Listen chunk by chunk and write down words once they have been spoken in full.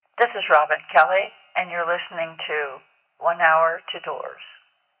This is Robin Kelley, and you're listening to 1 Hour to Doors.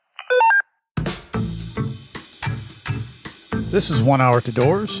 This is 1 Hour to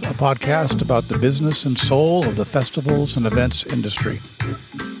Doors, a podcast about the business and soul of the festivals and events industry.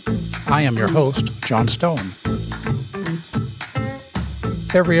 I am your host, John Stone.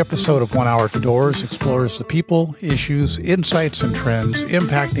 Every episode of 1 Hour to Doors explores the people, issues, insights, and trends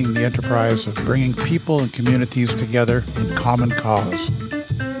impacting the enterprise of bringing people and communities together in common cause.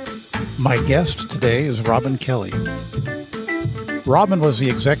 My guest today is Robin Kelley. Robin was the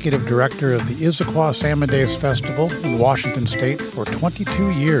executive director of the Issaquah Salmon Days Festival in Washington State for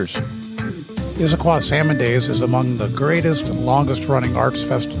 22 years. Issaquah Salmon Days is among the greatest and longest-running arts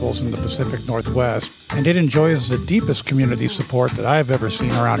festivals in the Pacific Northwest, and it enjoys the deepest community support that I've ever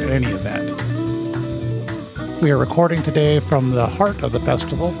seen around any event. We are recording today from the heart of the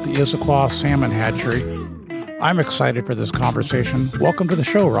festival, the Issaquah Salmon Hatchery. I'm excited for this conversation. Welcome to the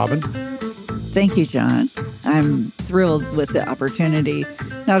show, Robin. Thank you, John. I'm thrilled with the opportunity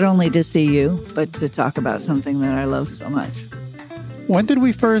not only to see you, but to talk about something that I love so much. When did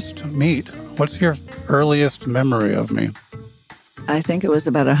we first meet? What's your earliest memory of me? I think it was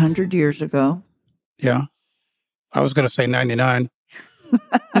about 100 years ago. Yeah. I was going to say 99.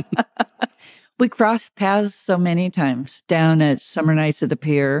 We crossed paths so many times down at Summer Nights at the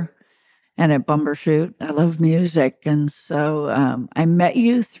Pier and at Bumbershoot. I love music. And so I met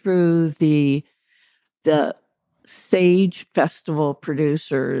you through the Sage Festival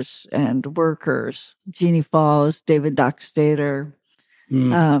producers and workers, Jeannie Falls, David Dockstader.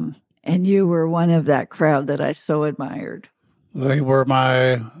 And you were one of that crowd that I so admired. They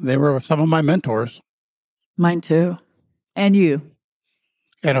were some of my mentors. Mine too. And you.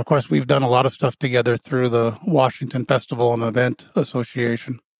 And of course, we've done a lot of stuff together through the Washington Festival and Event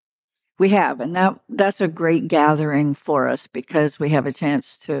Association. We have, and that's a great gathering for us because we have a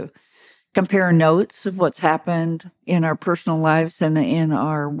chance to compare notes of what's happened in our personal lives and in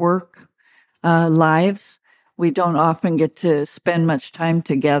our work lives. We don't often get to spend much time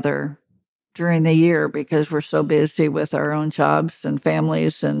together during the year because we're so busy with our own jobs and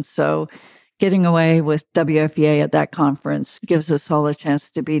families. And so getting away with WFEA at that conference gives us all a chance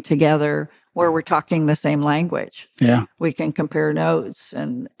to be together where we're talking the same language. Yeah. We can compare notes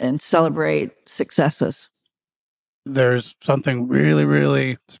and celebrate successes. There's something really,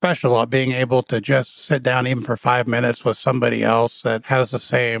 really special about being able to just sit down even for 5 minutes with somebody else that has the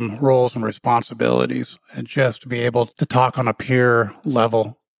same roles and responsibilities and just be able to talk on a peer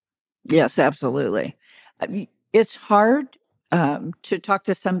level. Yes, absolutely. It's hard to talk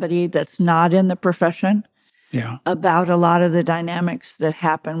to somebody that's not in the profession about a lot of the dynamics that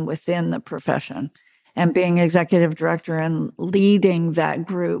happen within the profession. And being executive director and leading that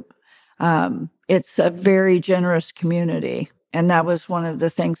group, it's a very generous community. And that was one of the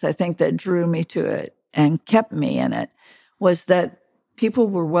things I think that drew me to it and kept me in it, was that people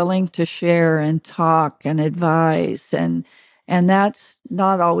were willing to share and talk and advise. And that's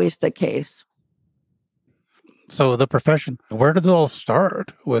not always the case. So the profession, where did it all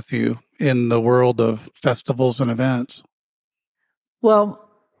start with you in the world of festivals and events? Well,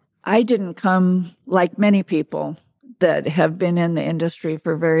 I didn't come like many people that have been in the industry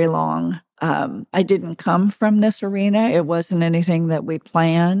for very long. I didn't come from this arena. It wasn't anything that we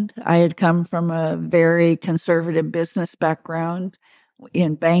planned. I had come from a very conservative business background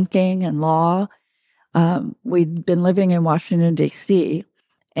in banking and law. We'd been living in Washington, D.C.,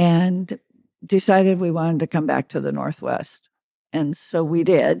 and decided we wanted to come back to the Northwest. And so we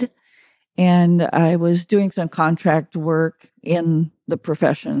did. And I was doing some contract work in the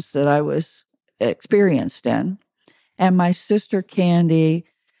professions that I was experienced in. And my sister Candy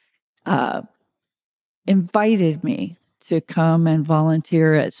invited me to come and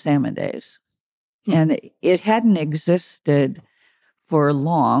volunteer at Salmon Days. And it hadn't existed for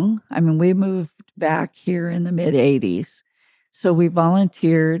long. I mean, we moved back here in the mid-'80s. So we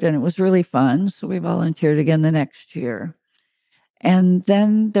volunteered, and it was really fun. So we volunteered again the next year. And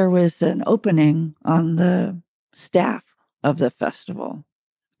then there was an opening on the staff of the festival.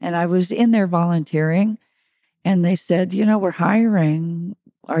 And I was in there volunteering, and they said, we're hiring.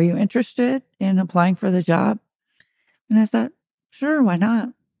 Are you interested in applying for the job? And I thought, sure, why not?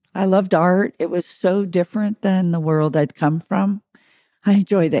 I loved art. It was so different than the world I'd come from. I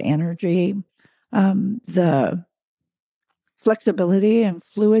enjoy the energy, the flexibility and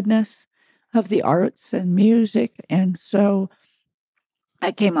fluidness of the arts and music. And so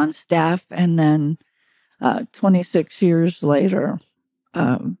I came on staff, and then 26 years later,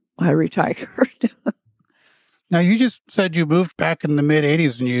 I retired. Now, you just said you moved back in the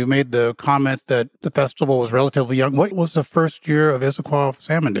mid-'80s, and you made the comment that the festival was relatively young. What was the first year of Issaquah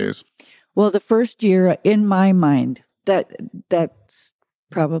Salmon Days? Well, the first year, in my mind, that's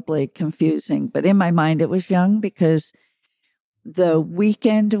probably confusing, but in my mind, it was young because the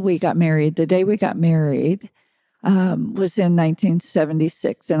weekend we got married, the day we got married, was in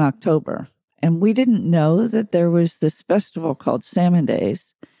 1976 in October. And we didn't know that there was this festival called Salmon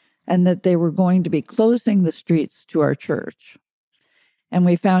Days and that they were going to be closing the streets to our church. And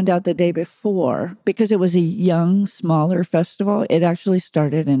we found out the day before, because it was a young, smaller festival, it actually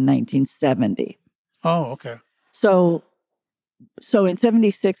started in 1970. Oh, okay. So in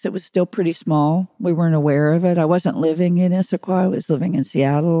 76, it was still pretty small. We weren't aware of it. I wasn't living in Issaquah. I was living in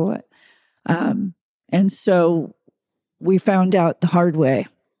Seattle. And so we found out the hard way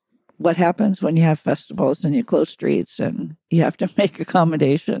what happens when you have festivals and you close streets and you have to make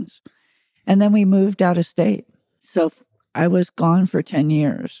accommodations. And then we moved out of state. So I was gone for 10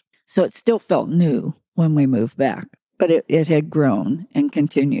 years. So it still felt new when we moved back, but it had grown and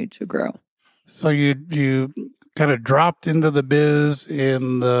continued to grow. So you kind of dropped into the biz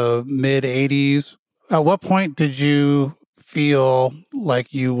in the mid-'80s. At what point did you feel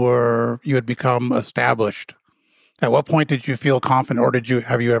like you had become established? At what point did you feel confident, or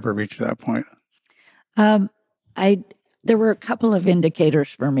have you ever reached that point? There were a couple of indicators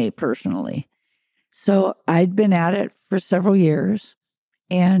for me personally. So I'd been at it for several years,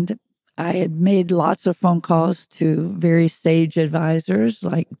 and I had made lots of phone calls to very sage advisors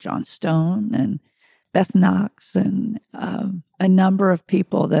like John Stone and Beth Knox and a number of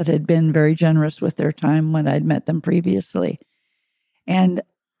people that had been very generous with their time when I'd met them previously. And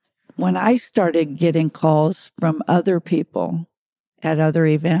when I started getting calls from other people at other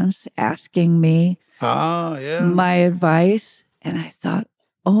events asking me my advice, and I thought,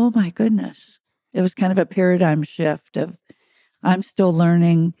 oh my goodness, it was kind of a paradigm shift of I'm still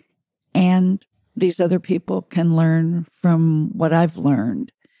learning and these other people can learn from what I've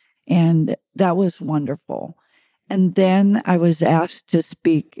learned. And that was wonderful. And then I was asked to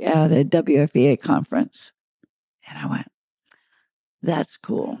speak at a WFEA conference. And I went, that's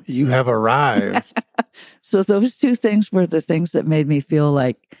cool. You have arrived. So those two things were the things that made me feel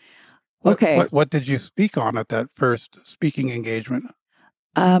like, okay. What did you speak on at that first speaking engagement?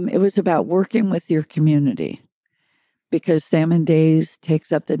 It was about working with your community because Salmon Days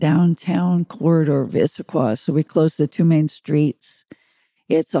takes up the downtown corridor of Issaquah. So we closed the two main streets.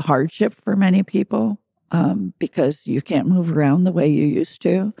 It's a hardship for many people because you can't move around the way you used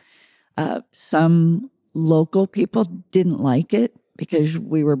to. Some local people didn't like it because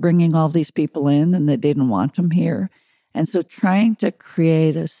we were bringing all these people in and they didn't want them here. And so trying to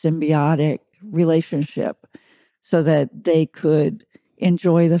create a symbiotic relationship so that they could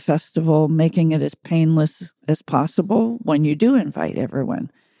enjoy the festival, making it as painless as possible when you do invite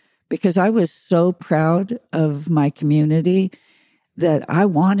everyone. Because I was so proud of my community that I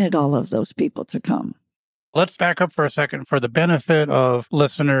wanted all of those people to come. Let's back up for a second for the benefit of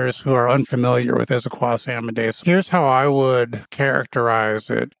listeners who are unfamiliar with Issaquah Salmon Days. Here's how I would characterize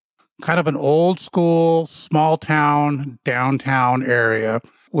it. Kind of an old school, small town, downtown area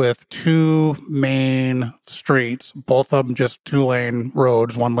with two main streets, both of them just 2-lane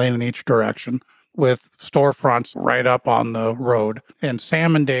roads, 1 lane in each direction, with storefronts right up on the road. And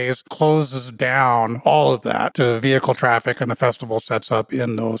Salmon Days closes down all of that to vehicle traffic, and the festival sets up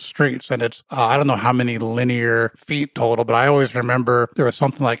in those streets. And it's, I don't know how many linear feet total, but I always remember there was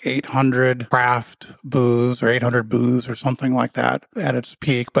something like 800 craft booths or 800 booths or something like that at its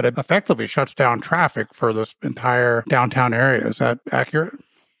peak. But it effectively shuts down traffic for this entire downtown area. Is that accurate?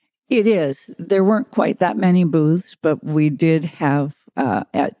 It is. There weren't quite that many booths, but we did have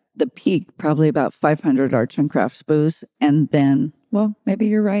at the peak probably about 500 arts and crafts booths. And then, well, maybe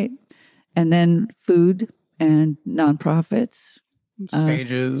you're right. And then food and nonprofits.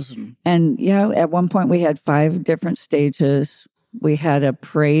 Stages. And yeah, at one point we had 5 different stages. We had a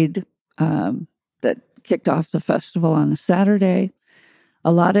parade that kicked off the festival on a Saturday.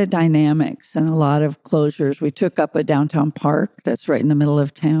 A lot of dynamics and a lot of closures. We took up a downtown park that's right in the middle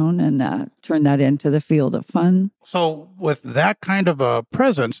of town and turned that into the Field of Fun. So with that kind of a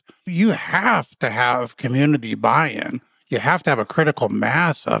presence, you have to have community buy-in. You have to have a critical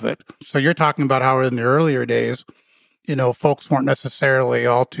mass of it. So you're talking about how in the earlier days, folks weren't necessarily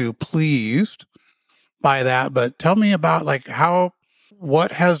all too pleased by that. But tell me about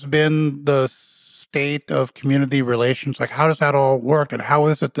what has been the state of community relations? Like, how does that all work? And how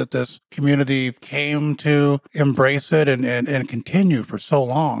is it that this community came to embrace it and continue for so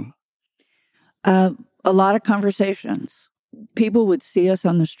long? A lot of conversations. People would see us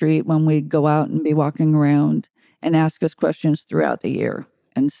on the street when we'd go out and be walking around, and ask us questions throughout the year.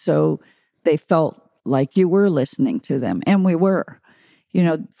 And so they felt like you were listening to them, and we were.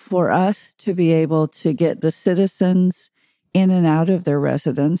 For us to be able to get the citizens in and out of their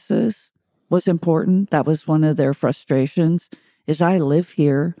residences was important. That was one of their frustrations, is I live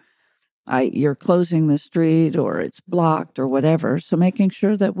here. You're closing the street or it's blocked or whatever. So making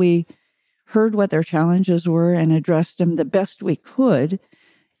sure that we heard what their challenges were and addressed them the best we could,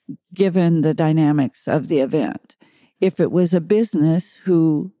 given the dynamics of the event. If it was a business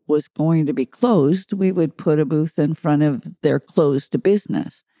who was going to be closed, we would put a booth in front of their closed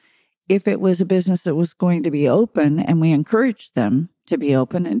business. If it was a business that was going to be open, and we encouraged them to be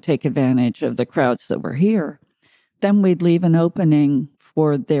open and take advantage of the crowds that were here, then we'd leave an opening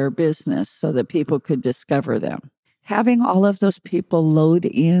for their business so that people could discover them. Having all of those people load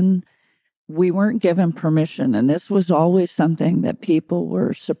in, we weren't given permission. And this was always something that people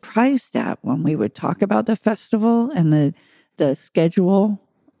were surprised at when we would talk about the festival and the schedule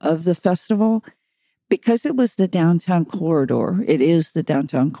of the festival. Because it was the downtown corridor, it is the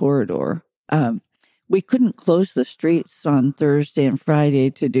downtown corridor, we couldn't close the streets on Thursday and Friday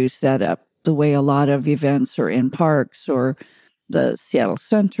to do setup the way a lot of events are in parks or the Seattle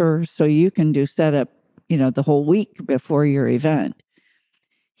Center. So you can do setup, the whole week before your event.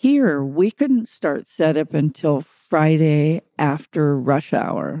 Here, we couldn't start setup until Friday after rush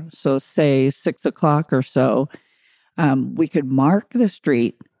hour. So say 6 o'clock or so, we could mark the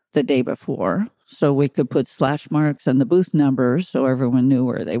street the day before. So we could put slash marks and the booth numbers so everyone knew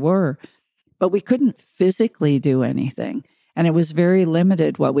where they were. But we couldn't physically do anything. And it was very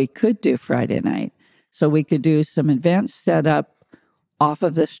limited what we could do Friday night. So we could do some advanced setup off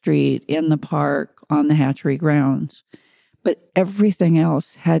of the street, in the park, on the hatchery grounds. But everything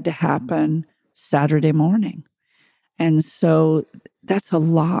else had to happen Saturday morning. And so that's a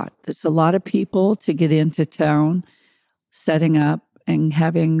lot. It's a lot of people to get into town, setting up and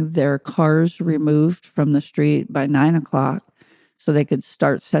having their cars removed from the street by 9 o'clock so they could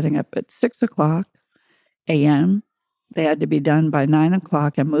start setting up at 6 o'clock a.m. They had to be done by 9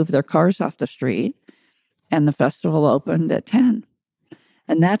 o'clock and move their cars off the street. And the festival opened at 10.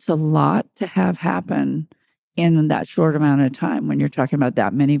 And that's a lot to have happen in that short amount of time when you're talking about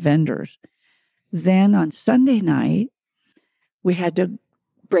that many vendors. Then on Sunday night, we had to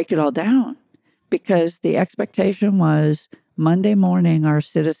break it all down because the expectation was Monday morning, our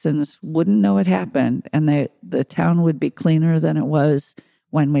citizens wouldn't know it happened and the town would be cleaner than it was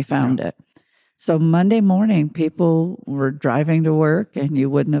when we found it. So Monday morning, people were driving to work and you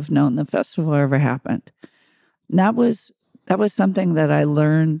wouldn't have known the festival ever happened. And that was something that I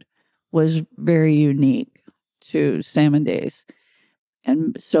learned was very unique to Salmon Days.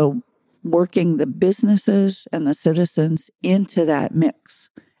 And so working the businesses and the citizens into that mix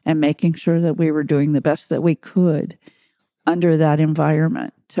and making sure that we were doing the best that we could under that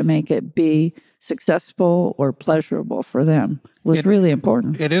environment to make it be successful or pleasurable for them was really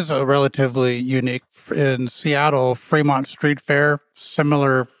important. It is a relatively unique, in Seattle, Fremont Street Fair,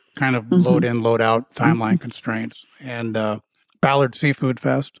 similar kind of load in, load out timeline constraints. And Ballard Seafood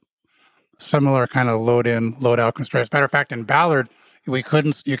Fest, similar kind of load in, load out constraints. Matter of fact, in Ballard, you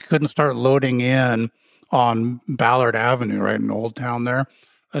couldn't start loading in on Ballard Avenue, right in Old Town there,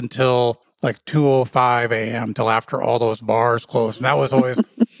 until like 2:05 a.m. till after all those bars closed. And that was always,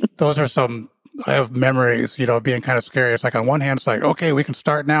 I have memories, being kind of scary. It's like on one hand, it's like, okay, we can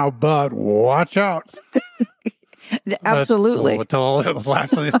start now, but watch out. Absolutely. Until the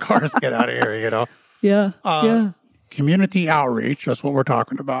last of these cars get out of here, Yeah. Community outreach, that's what we're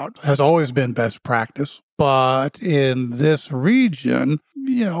talking about, has always been best practice. But in this region,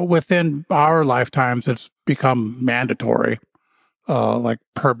 within our lifetimes, it's become mandatory,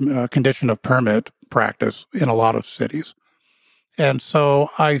 condition of permit practice in a lot of cities. And so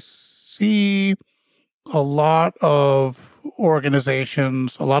I see a lot of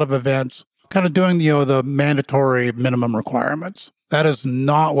organizations, a lot of events kind of doing, the mandatory minimum requirements. That is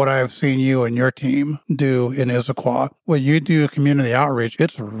not what I've seen you and your team do in Issaquah. When you do community outreach,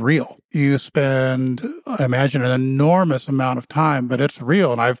 it's real. You spend, I imagine, an enormous amount of time, but it's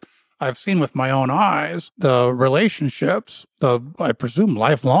real. And I've seen with my own eyes the relationships, I presume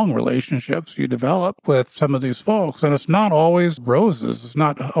lifelong relationships you develop with some of these folks. And it's not always roses. It's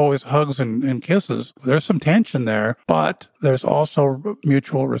not always hugs and kisses. There's some tension there, but there's also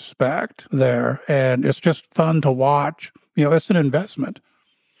mutual respect there. And it's just fun to watch. It's an investment.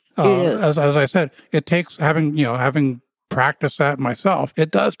 As I said, it takes having practiced that myself.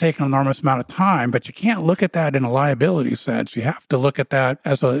 It does take an enormous amount of time, but you can't look at that in a liability sense. You have to look at that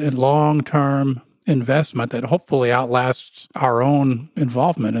as a long-term investment that hopefully outlasts our own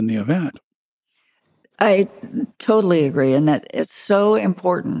involvement in the event. I totally agree, and that it's so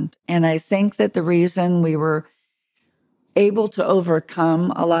important. And I think that the reason we were able to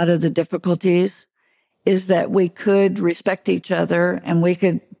overcome a lot of the difficulties is that we could respect each other and we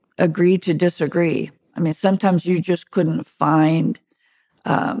could agree to disagree. I mean, sometimes you just couldn't find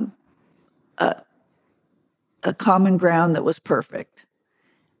a common ground that was perfect.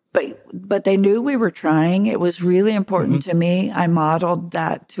 But they knew we were trying. It was really important to me. I modeled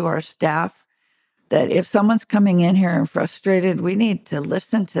that to our staff, that if someone's coming in here and frustrated, we need to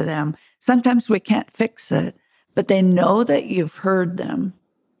listen to them. Sometimes we can't fix it, but they know that you've heard them.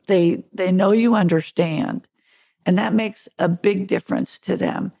 They know you understand. And that makes a big difference to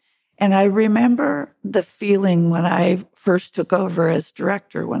them. And I remember the feeling when I first took over as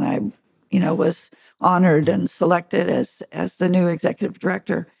director, when I, was honored and selected as the new executive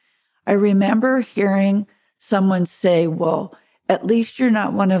director. I remember hearing someone say, well, at least you're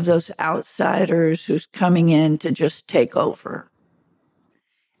not one of those outsiders who's coming in to just take over.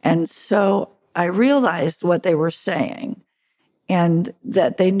 And so I realized what they were saying, and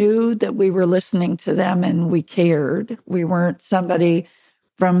that they knew that we were listening to them and we cared. We weren't somebody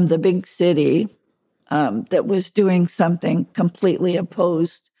from the big city that was doing something completely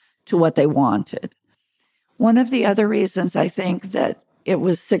opposed to what they wanted. One of the other reasons I think that it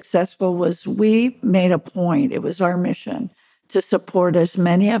was successful was we made a point, it was our mission, to support as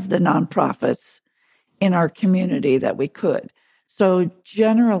many of the nonprofits in our community that we could. So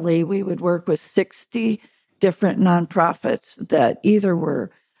generally, we would work with 60 different nonprofits that either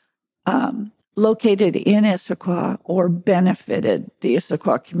were located in Issaquah or benefited the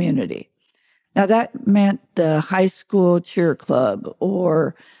Issaquah community. Now, that meant the high school cheer club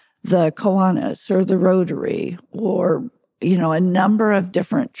or the Kiwanis or the Rotary or, a number of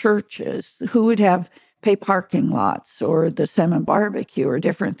different churches who would pay parking lots or the Salmon barbecue or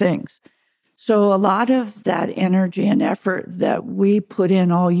different things. So a lot of that energy and effort that we put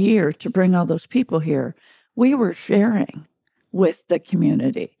in all year to bring all those people here, we were sharing with the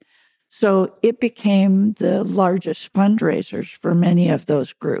community. So it became the largest fundraisers for many of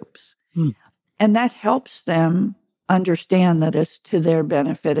those groups. And that helps them understand that it's to their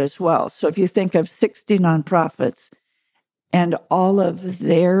benefit as well. So if you think of 60 nonprofits and all of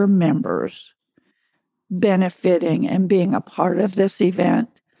their members benefiting and being a part of this event,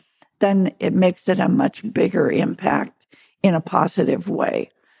 then it makes it a much bigger impact in a positive way.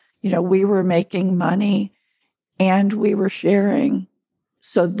 We were making money and we were sharing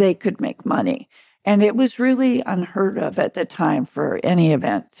so they could make money. And it was really unheard of at the time for any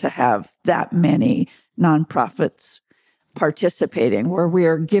event to have that many nonprofits participating, where we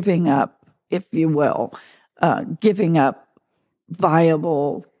are giving up, if you will, giving up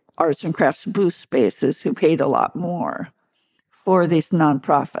viable arts and crafts booth spaces who paid a lot more for these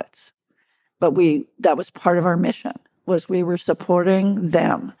nonprofits. But that was part of our mission, was we were supporting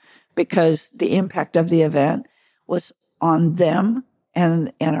them because the impact of the event was on them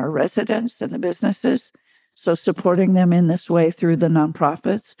and our residents and the businesses. So supporting them in this way through the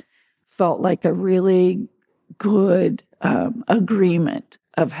nonprofits felt like a really good agreement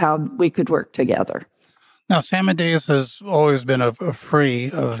of how we could work together. Now, Salmon Days has always been a free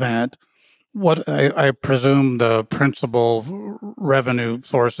event. What I presume the principal revenue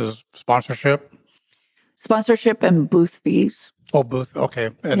source is sponsorship? Sponsorship and booth fees. Oh, booth.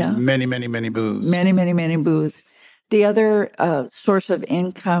 Okay. And many, many, many booths. Many, many, many booths. The other source of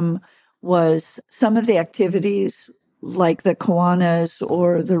income was some of the activities like the Kiwanis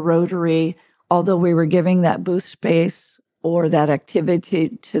or the Rotary. Although we were giving that booth space or that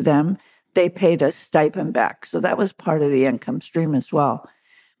activity to them, they paid us stipend back. So that was part of the income stream as well.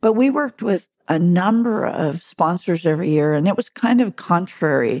 But we worked with a number of sponsors every year, and it was kind of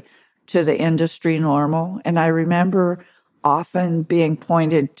contrary to the industry normal. And I remember often being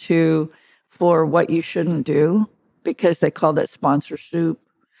pointed to for what you shouldn't do, because they called it sponsor soup,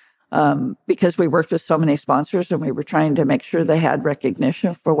 because we worked with so many sponsors and we were trying to make sure they had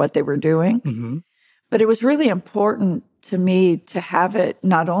recognition for what they were doing. Mm-hmm. But it was really important to me to have it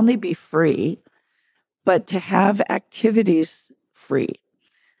not only be free, but to have activities free.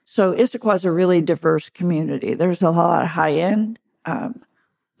 So Issaquah is a really diverse community. There's a lot of high-end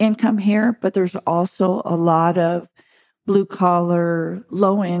income here, but there's also a lot of blue-collar,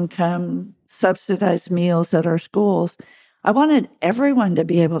 low-income, subsidized meals at our schools. I wanted everyone to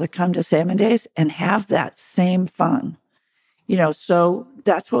be able to come to Salmon Days and have that same fun. So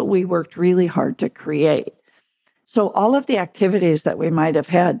that's what we worked really hard to create. So all of the activities that we might have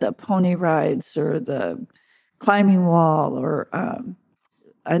had, the pony rides or the climbing wall or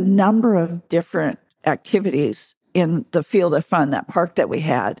a number of different activities in the Field of Fun, that park that we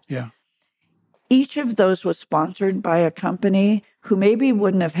had. Yeah. each of those was sponsored by a company who maybe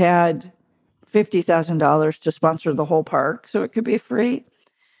wouldn't have had $50,000 to sponsor the whole park, so it could be free.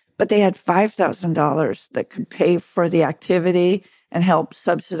 But they had $5,000 that could pay for the activity and help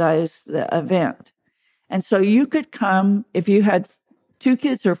subsidize the event. And so you could come if you had 2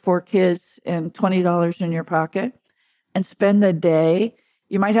 kids or 4 kids and $20 in your pocket and spend the day.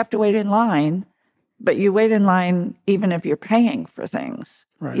 You might have to wait in line, but you wait in line even if you're paying for things.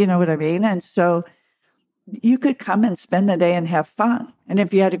 Right. You know what I mean? And so you could come and spend the day and have fun. And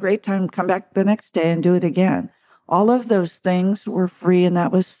if you had a great time, come back the next day and do it again. All of those things were free, and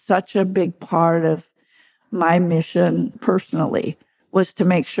that was such a big part of my mission personally, was to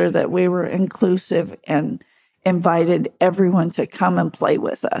make sure that we were inclusive and invited everyone to come and play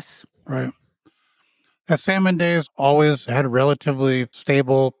with us. Right. Has Salmon Days always had relatively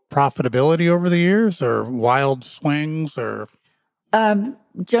stable profitability over the years, or wild swings, or?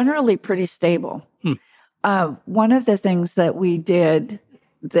 Generally pretty stable. One of the things that we did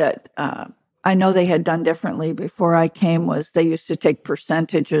that I know they had done differently before I came was they used to take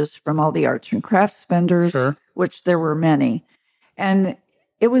percentages from all the arts and crafts vendors, Sure. which there were many. And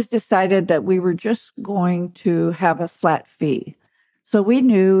it was decided that we were just going to have a flat fee. So we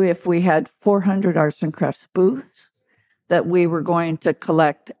knew if we had 400 arts and crafts booths, that we were going to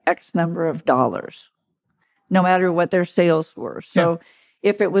collect X number of dollars, no matter what their sales were. So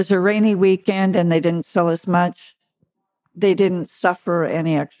if it was a rainy weekend and they didn't sell as much, they didn't suffer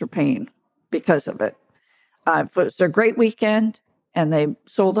any extra pain because of it. If it was a great weekend and they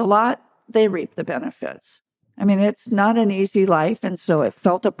sold a lot, they reaped the benefits. I mean, it's not an easy life, and so it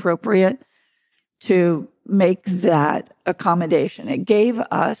felt appropriate to make that accommodation. It gave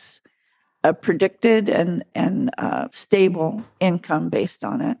us a predicted and stable income based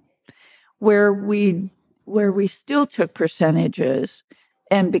on it, where we still took percentages,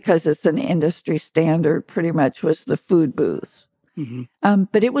 and because it's an industry standard, pretty much was the food booths. Mm-hmm.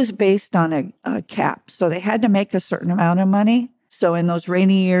 But it was based on a cap, so they had to make a certain amount of money. So in those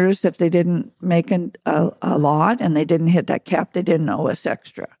rainy years, if they didn't make a lot and they didn't hit that cap, they didn't owe us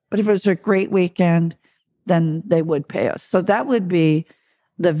extra. But if it was a great weekend, then they would pay us. So that would be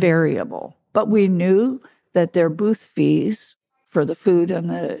the variable. But we knew that their booth fees for the food and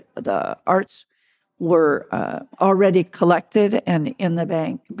the arts were already collected and in the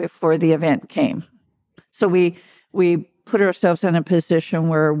bank before the event came. So we put ourselves in a position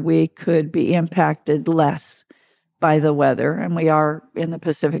where we could be impacted less by the weather, and we are in the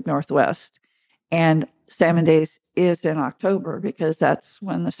Pacific Northwest. And Salmon Days is in October because that's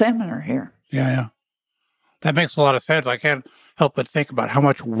when the salmon are here. Yeah. That makes a lot of sense. I can't help but think about how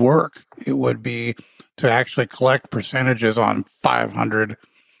much work it would be to actually collect percentages on 500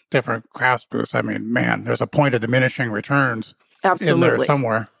 different crafts booths. I mean, man, there's a point of diminishing returns in there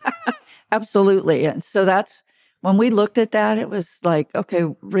somewhere. Absolutely. And so that's, when we looked at that, it was like, okay,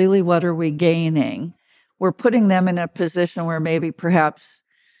 really, what are we gaining? We're putting them in a position where maybe perhaps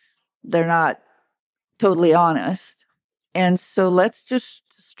they're not totally honest. And so let's just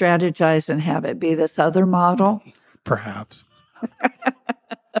strategize and have it be this other model. Perhaps.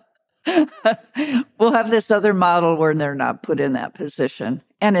 We'll have this other model where they're not put in that position.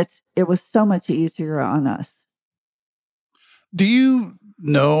 And it was so much easier on us. Do you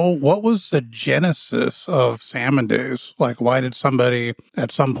know what was the genesis of Salmon Days? Like, why did somebody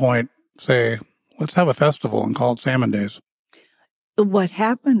at some point say, let's have a festival and call it Salmon Days? What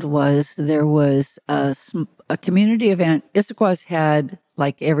happened was there was a community event. Issaquah's had,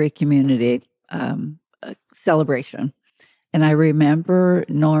 like every community, a celebration. And I remember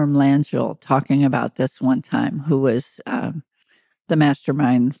Norm Langell talking about this one time, who was the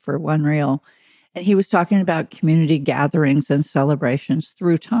mastermind for One Reel. And he was talking about community gatherings and celebrations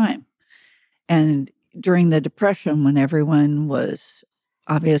through time. And during the Depression, when everyone was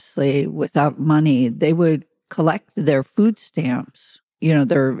obviously without money, they would collect their food stamps,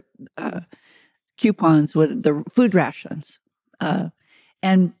 their coupons with the food rations,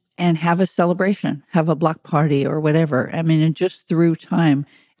 and have a celebration, have a block party or whatever. I mean, and just through time,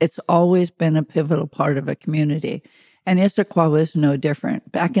 it's always been a pivotal part of a community. And Issaquah was no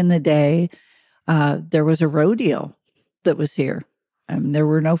different. Back in the day, there was a rodeo that was here. There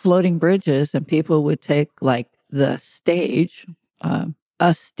were no floating bridges, and people would take like the stage,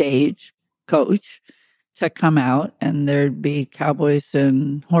 a stage coach to come out, and there'd be cowboys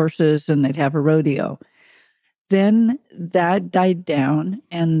and horses, and they'd have a rodeo. Then that died down,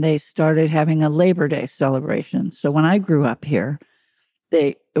 and they started having a Labor Day celebration. So when I grew up here,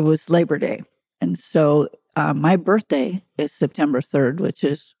 it was Labor Day. And so my birthday is September 3rd, which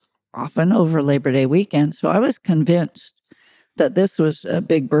is often over Labor Day weekend. So I was convinced that this was a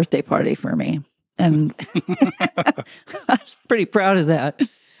big birthday party for me. And I was pretty proud of that.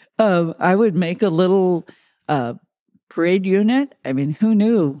 I would make a little parade unit. I mean, who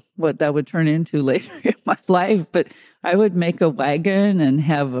knew what that would turn into later in my life? But I would make a wagon and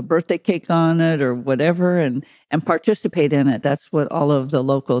have a birthday cake on it or whatever and participate in it. That's what all of the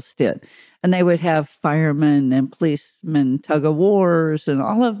locals did. And they would have firemen and policemen, tug of wars, and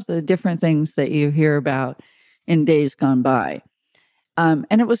all of the different things that you hear about in days gone by. And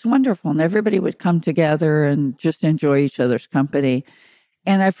it was wonderful. And everybody would come together and just enjoy each other's company.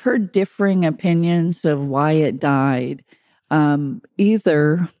 And I've heard differing opinions of why it died.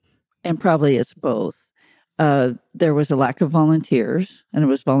 Either, and probably it's both, there was a lack of volunteers, and it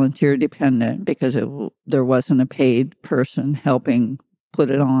was volunteer dependent because there wasn't a paid person helping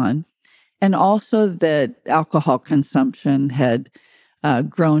put it on. And also that alcohol consumption had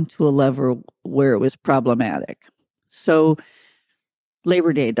grown to a level where it was problematic. So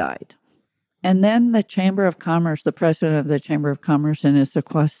Labor Day died. And then the Chamber of Commerce, the president of the Chamber of Commerce in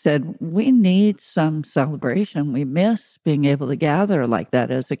Issaquah said, we need some celebration. We miss being able to gather like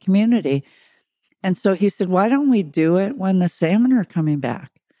that as a community. And so he said, why don't we do it when the salmon are coming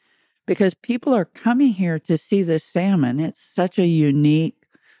back? Because people are coming here to see the salmon. It's such a unique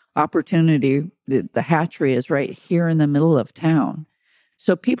opportunity. The hatchery is right here in the middle of town.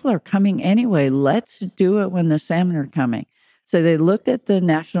 So people are coming anyway. Let's do it when the salmon are coming. So they looked at the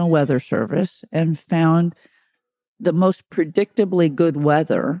National Weather Service and found the most predictably good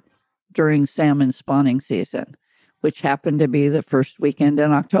weather during salmon spawning season, which happened to be the first weekend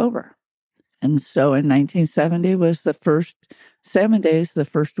in October. And so in 1970 was the first Salmon Days, the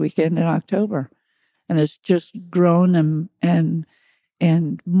first weekend in October. And it's just grown and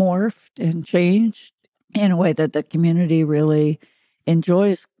morphed and changed in a way that the community really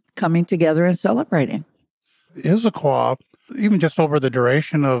enjoys coming together and celebrating. Issaquah, even just over the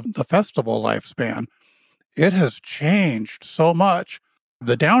duration of the festival lifespan, it has changed so much.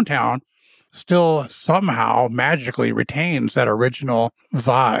 The downtown still somehow magically retains that original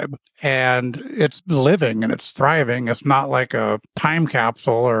vibe, and it's living and it's thriving. It's not like a time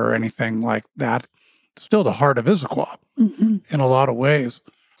capsule or anything like that. It's still the heart of Issaquah in a lot of ways.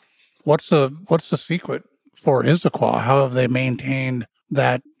 What's the secret for Issaquah? How have they maintained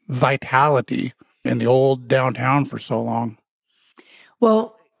that vitality in the old downtown for so long?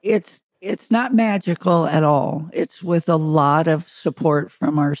 Well, it's not magical at all. It's with a lot of support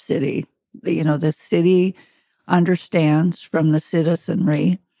from our city. The city understands from the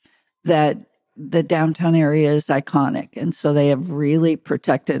citizenry that the downtown area is iconic, and so they have really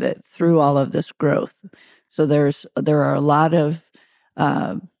protected it through all of this growth. So there are a lot of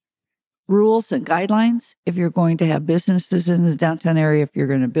rules and guidelines if you're going to have businesses in the downtown area, if you're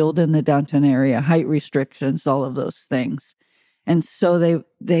going to build in the downtown area, height restrictions, all of those things. And so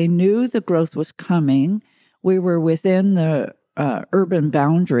they knew the growth was coming. We were within the urban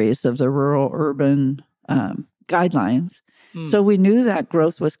boundaries of the rural-urban guidelines. So we knew that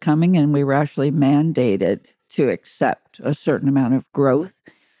growth was coming, and we were actually mandated to accept a certain amount of growth.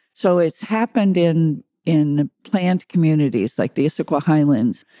 So it's happened in planned communities like the Issaquah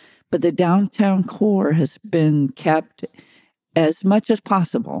Highlands, but the downtown core has been kept as much as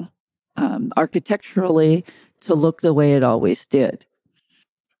possible architecturally to look the way it always did.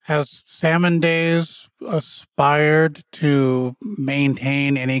 Has Salmon Days aspired to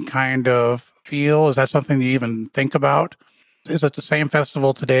maintain any kind of feel? Is that something you even think about? Is it the same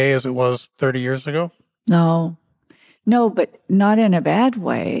festival today as it was 30 years ago? No, but not in a bad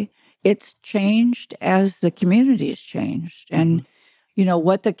way. It's changed as the community's changed. And,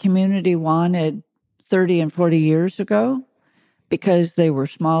 what the community wanted 30 and 40 years ago, because they were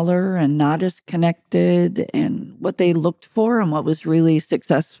smaller and not as connected, and what they looked for and what was really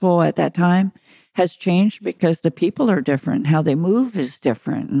successful at that time has changed because the people are different. How they move is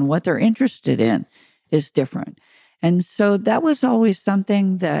different, and what they're interested in is different. And so that was always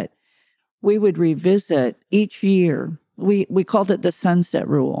something that we would revisit each year. We called it the Sunset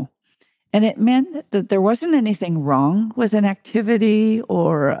Rule. And it meant that there wasn't anything wrong with an activity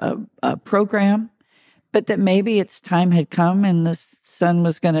or a program, but that maybe its time had come and the sun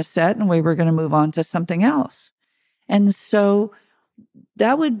was going to set and we were going to move on to something else. And so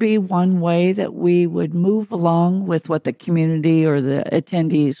that would be one way that we would move along with what the community or the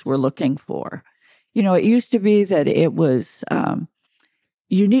attendees were looking for. It used to be that it was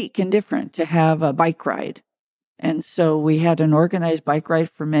unique and different to have a bike ride. And so we had an organized bike ride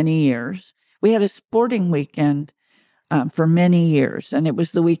for many years. We had a sporting weekend for many years, and it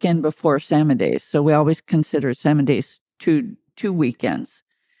was the weekend before Salmon Days. So we always considered Salmon Days two weekends.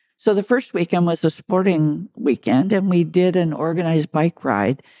 So the first weekend was a sporting weekend, and we did an organized bike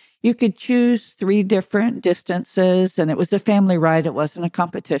ride. You could choose 3 different distances, and it was a family ride. It wasn't a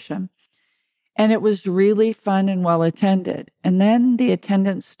competition. And it was really fun and well attended. And then the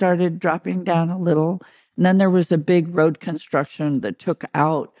attendance started dropping down a little. And then there was a big road construction that took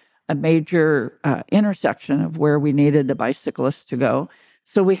out a major intersection of where we needed the bicyclists to go.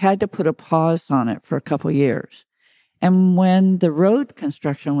 So we had to put a pause on it for a couple years. And when the road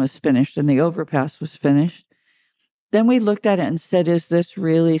construction was finished and the overpass was finished, then we looked at it and said, is this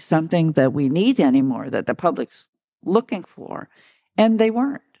really something that we need anymore, that the public's looking for? And they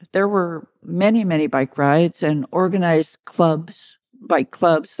weren't. There were many, many bike rides and organized clubs, bike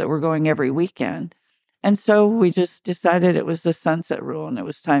clubs that were going every weekend. And so we just decided it was the sunset rule and it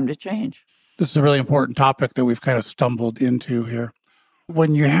was time to change. This is a really important topic that we've kind of stumbled into here.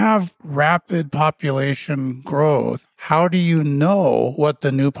 When you have rapid population growth, how do you know what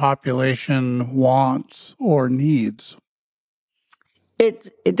the new population wants or needs?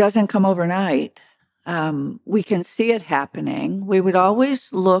 It doesn't come overnight. We can see it happening. We would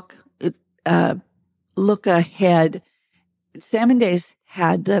always look ahead. Salmon Days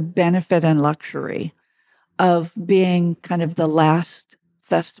had the benefit and luxury of being kind of the last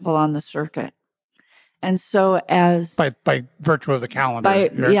festival on the circuit. And so by virtue of the calendar.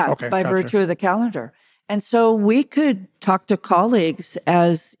 By virtue of the calendar. And so we could talk to colleagues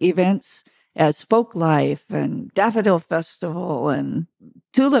as events as Folk Life and Daffodil Festival and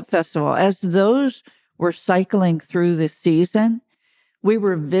Tulip Festival, as those were cycling through the season. We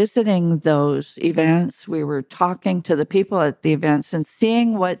were visiting those events. We were talking to the people at the events and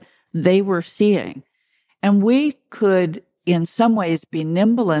seeing what they were seeing. And we could, in some ways, be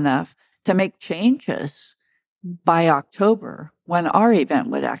nimble enough to make changes by October when our event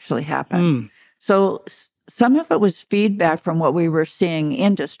would actually happen. So some of it was feedback from what we were seeing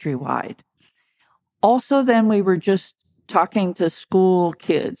industry-wide. Also, then we were just talking to school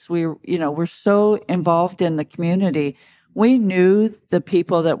kids. We're so involved in the community. We knew the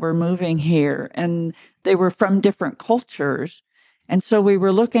people that were moving here, and they were from different cultures. And so we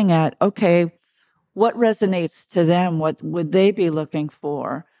were looking at, okay, what resonates to them? What would they be looking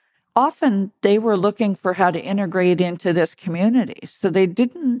for? Often they were looking for how to integrate into this community. So they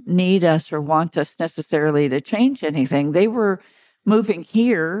didn't need us or want us necessarily to change anything. They were moving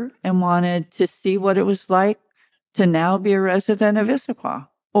here and wanted to see what it was like to now be a resident of Issaquah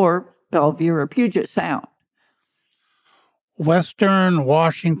or Bellevue or Puget Sound. Western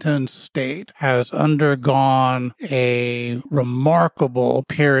Washington State has undergone a remarkable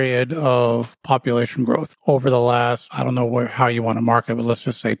period of population growth over the last, I don't know how you want to mark it, but let's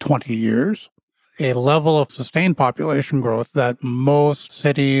just say 20 years. A level of sustained population growth that most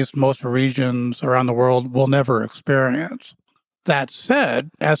cities, most regions around the world will never experience. That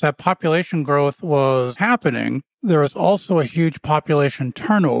said, as that population growth was happening, there was also a huge population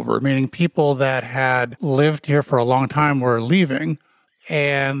turnover, meaning people that had lived here for a long time were leaving.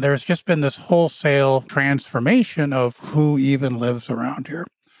 And there's just been this wholesale transformation of who even lives around here.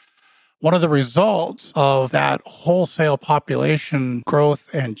 One of the results of that wholesale population growth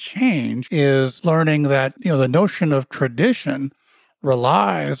and change is learning that, the notion of tradition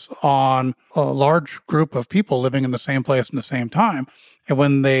relies on a large group of people living in the same place in the same time. And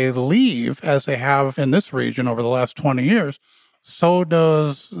when they leave, as they have in this region over the last 20 years, so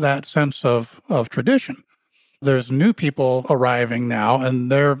does that sense of tradition. There's new people arriving now,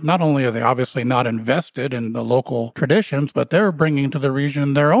 and they're not only are they obviously not invested in the local traditions, but they're bringing to the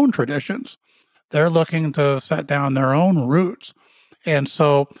region their own traditions. They're looking to set down their own roots. And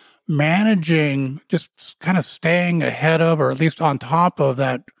so managing, just kind of staying ahead of, or at least on top of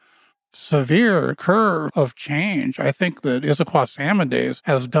that severe curve of change, I think that Issaquah Salmon Days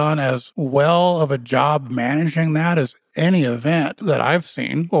has done as well of a job managing that as any event that I've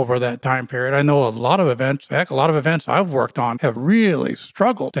seen over that time period. I know a lot of events I've worked on have really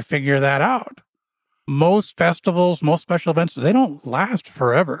struggled to figure that out. Most festivals, most special events, they don't last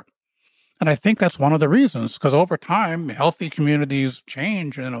forever. And I think that's one of the reasons, because over time, healthy communities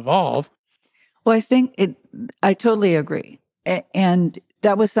change and evolve. Well, I totally agree. And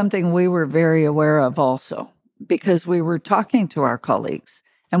that was something we were very aware of also, because we were talking to our colleagues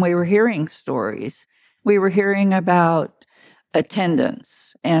and we were hearing stories. We were hearing about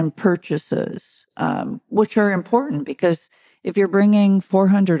attendance and purchases, which are important because if you're bringing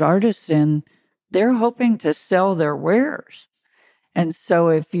 400 artists in, they're hoping to sell their wares. And so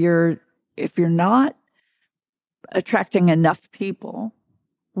if you're not attracting enough people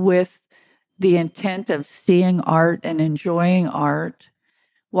with the intent of seeing art and enjoying art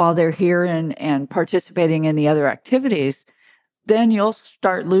while they're here and participating in the other activities, then you'll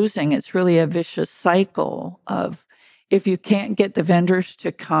start losing. It's really a vicious cycle of if you can't get the vendors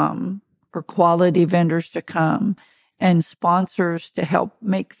to come or quality vendors to come and sponsors to help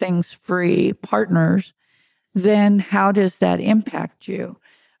make things free, partners, then how does that impact you?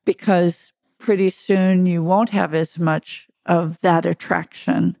 Because pretty soon you won't have as much of that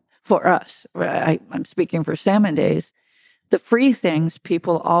attraction for us. I'm speaking for Salmon Days. The free things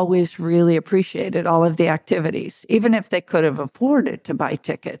people always really appreciated, all of the activities, even if they could have afforded to buy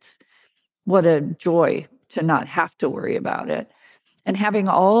tickets. What a joy to not have to worry about it. And having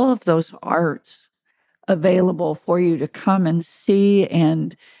all of those arts available for you to come and see.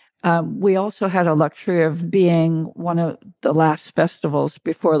 And we also had a luxury of being one of the last festivals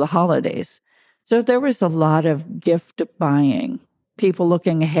before the holidays. So there was a lot of gift buying, people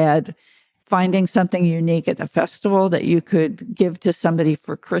looking ahead, finding something unique at the festival that you could give to somebody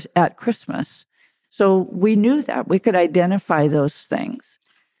at Christmas. So we knew that. We could identify those things.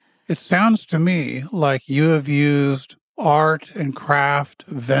 It sounds to me like you have used art and craft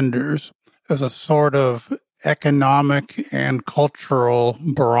vendors as a sort of economic and cultural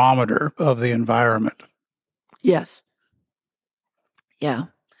barometer of the environment. Yes. Yeah.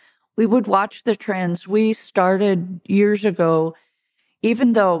 We would watch the trends. We started years ago,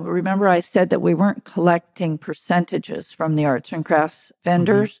 even though, remember I said that we weren't collecting percentages from the arts and crafts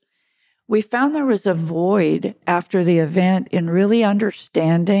vendors. Mm-hmm. We found there was a void after the event in really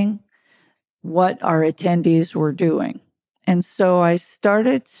understanding what our attendees were doing. And so I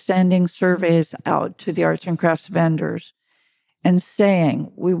started sending surveys out to the arts and crafts vendors and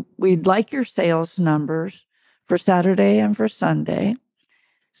saying, we'd like your sales numbers for Saturday and for Sunday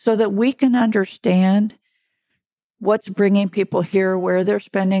so that we can understand what's bringing people here, where they're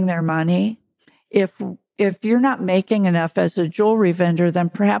spending their money. If you're not making enough as a jewelry vendor, then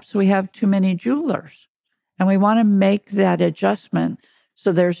perhaps we have too many jewelers. And we want to make that adjustment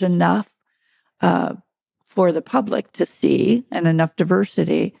so there's enough for the public to see and enough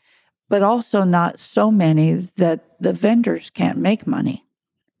diversity, but also not so many that the vendors can't make money,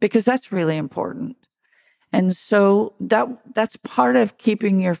 because that's really important. And so that's part of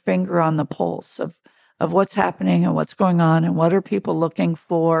keeping your finger on the pulse of what's happening and what's going on and what are people looking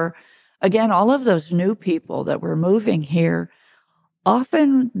for. Again, all of those new people that were moving here,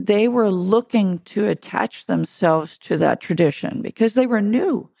 often they were looking to attach themselves to that tradition because they were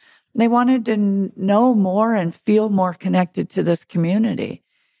new. They wanted to know more and feel more connected to this community.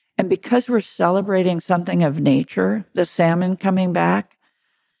 And because we're celebrating something of nature, the salmon coming back,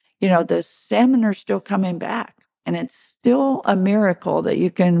 the salmon are still coming back. And it's still a miracle that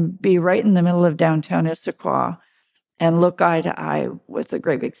you can be right in the middle of downtown Issaquah and look eye to eye with the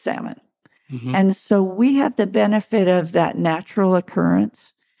great big salmon. Mm-hmm. And so we have the benefit of that natural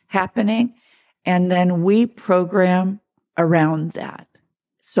occurrence happening. And then we program around that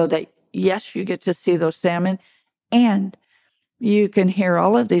so that, yes, you get to see those salmon and you can hear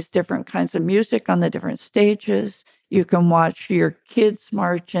all of these different kinds of music on the different stages. You can watch your kids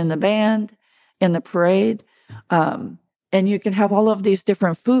march in the band, in the parade, and you can have all of these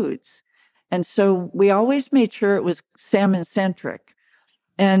different foods. And so we always made sure it was salmon-centric.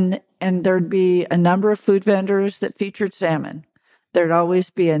 And there'd be a number of food vendors that featured salmon. There'd always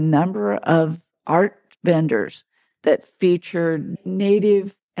be a number of art vendors that featured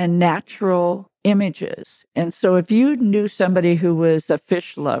native and natural images. And so if you knew somebody who was a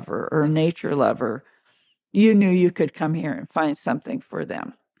fish lover or a nature lover, you knew you could come here and find something for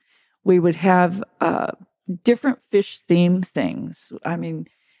them. We would have different fish theme things. I mean,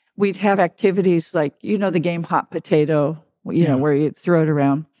 we'd have activities like, the game hot potato, where you throw it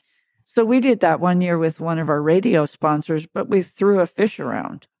around. So we did that one year with one of our radio sponsors, but we threw a fish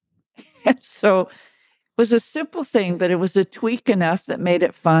around. And so it was a simple thing, but it was a tweak enough that made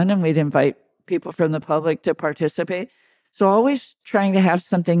it fun, and we'd invite people from the public to participate. So always trying to have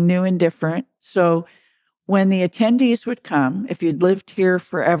something new and different. So when the attendees would come, if you'd lived here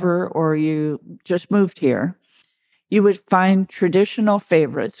forever or you just moved here, you would find traditional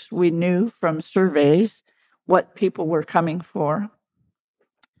favorites. We knew from surveys what people were coming for.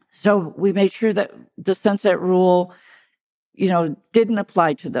 So we made sure that the sunset rule, didn't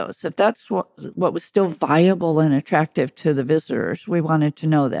apply to those. If that's what was still viable and attractive to the visitors, we wanted to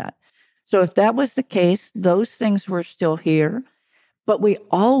know that. So if that was the case, those things were still here. But we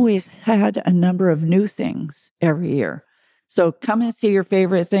always had a number of new things every year. So come and see your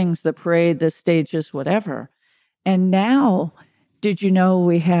favorite things, the parade, the stages, whatever. And now, did you know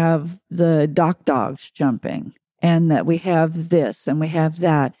we have the dock dogs jumping and that we have this and we have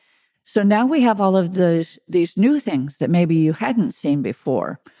that? So now we have all of these new things that maybe you hadn't seen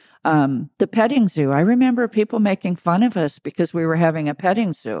before. The petting zoo. I remember people making fun of us because we were having a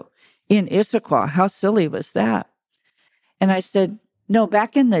petting zoo in Issaquah. How silly was that? And I said, no,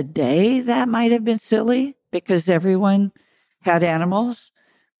 back in the day, that might have been silly because everyone had animals,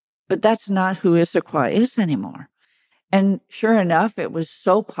 but that's not who Issaquah is anymore. And sure enough, it was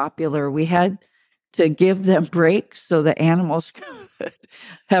so popular. We had to give them breaks so the animals could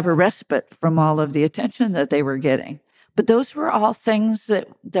have a respite from all of the attention that they were getting. But those were all things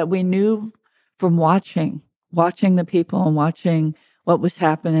that we knew from watching the people and watching what was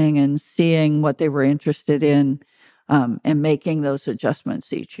happening and seeing what they were interested in, and making those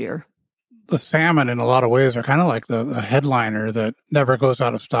adjustments each year. The salmon, in a lot of ways, are kind of like the headliner that never goes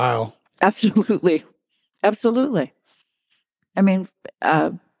out of style. Absolutely. Absolutely. I mean,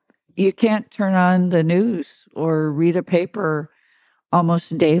 you can't turn on the news or read a paper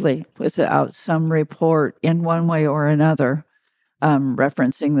almost daily without some report in one way or another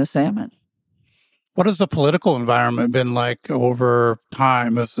referencing the salmon. What has the political environment been like over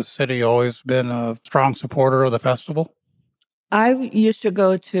time? Has the city always been a strong supporter of the festival? I used to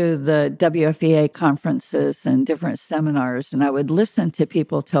go to the WFEA conferences and different seminars, and I would listen to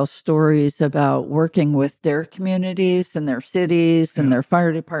people tell stories about working with their communities and their cities and their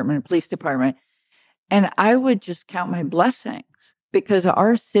fire department, police department. And I would just count my blessings because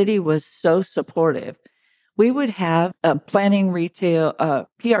our city was so supportive. We would have a planning retail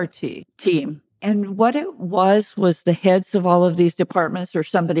PRT team. And what it was the heads of all of these departments or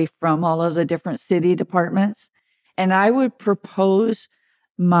somebody from all of the different city departments. And I would propose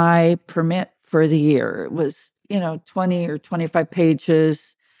my permit for the year. It was, 20 or 25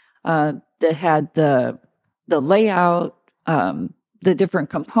 pages that had the layout, the different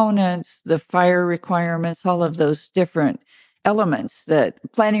components, the fire requirements, all of those different elements that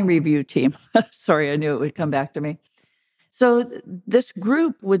planning review team. Sorry, I knew it would come back to me. So this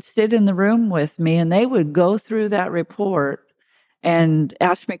group would sit in the room with me and they would go through that report and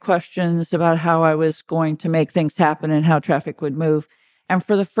ask me questions about how I was going to make things happen and how traffic would move. And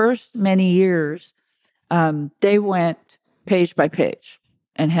for the first many years, they went page by page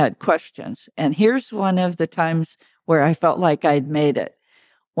and had questions. And here's one of the times where I felt like I'd made it.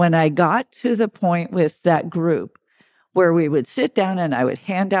 When I got to the point with that group where we would sit down and I would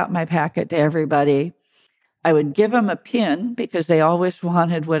hand out my packet to everybody, I would give them a pin because they always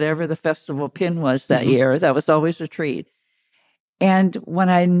wanted whatever the festival pin was that year. That was always a treat. And when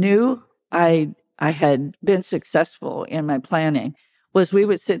I knew I had been successful in my planning was we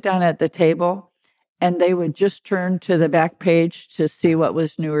would sit down at the table and they would just turn to the back page to see what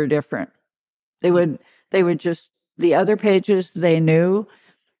was new or different. They would just, the other pages they knew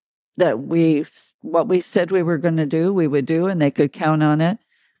that what we said we were going to do, we would do, and they could count on it.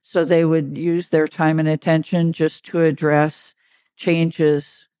 So they would use their time and attention just to address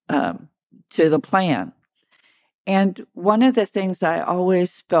changes to the plan. And one of the things I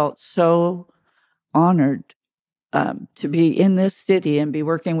always felt so honored to be in this city and be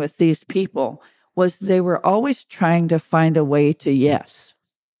working with these people was they were always trying to find a way to yes.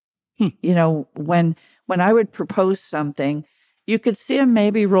 When I would propose something, you could see them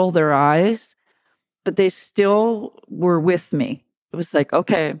maybe roll their eyes, but they still were with me. It was like,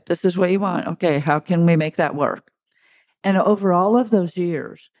 okay, this is what you want. Okay, how can we make that work? And over all of those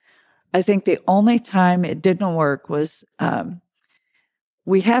years, I think the only time it didn't work was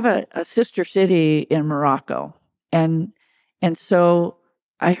we have a sister city in Morocco. And so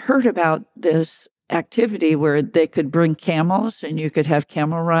I heard about this activity where they could bring camels and you could have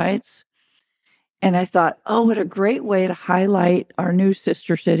camel rides. And I thought, oh, what a great way to highlight our new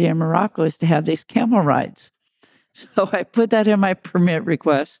sister city in Morocco is to have these camel rides. So I put that in my permit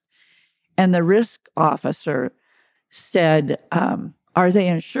request. And the risk officer said, are they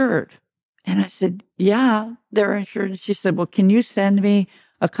insured? And I said, yeah, they're insured. And she said, well, can you send me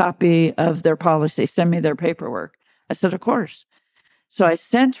a copy of their policy? Send me their paperwork. I said, of course. So I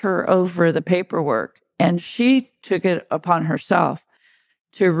sent her over the paperwork and she took it upon herself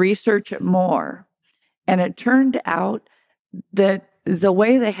to research it more. And it turned out that the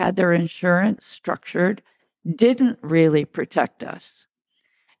way they had their insurance structured didn't really protect us.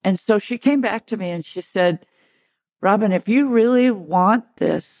 And so she came back to me and she said, Robin, if you really want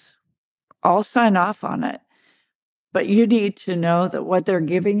this, I'll sign off on it. But you need to know that what they're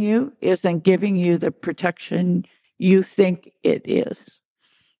giving you isn't giving you the protection you think it is.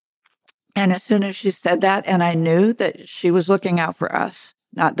 And as soon as she said that, and I knew that she was looking out for us,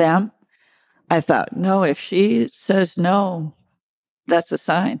 not them, I thought, no, if she says no, that's a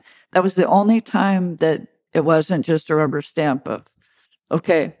sign. That was the only time that it wasn't just a rubber stamp of,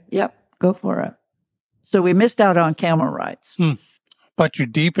 okay, yep, go for it. So we missed out on camel rides. But you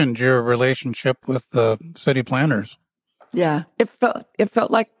deepened your relationship with the city planners. Yeah, it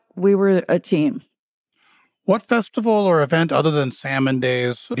felt like we were a team. What festival or event other than Salmon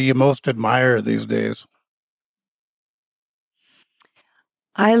Days do you most admire these days?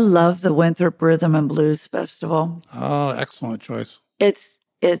 I love the Winthrop Rhythm and Blues Festival. Oh, excellent choice. It's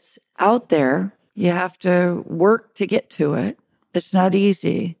out there. You have to work to get to it. It's not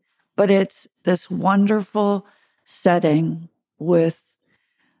easy, but it's this wonderful setting with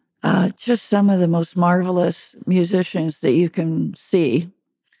just some of the most marvelous musicians that you can see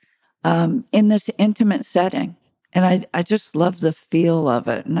in this intimate setting. And I just love the feel of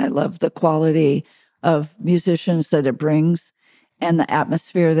it. And I love the quality of musicians that it brings and the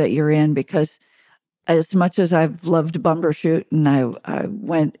atmosphere that you're in, because as much as I've loved Bumbershoot and I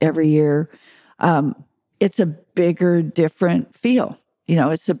went every year, it's a bigger, different feel.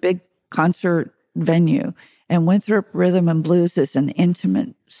 It's a big concert venue. And Winthrop Rhythm and Blues is an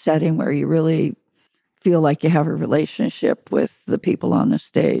intimate setting where you really feel like you have a relationship with the people on the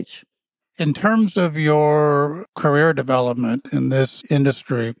stage. In terms of your career development in this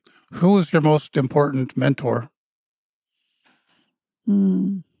industry, who is your most important mentor?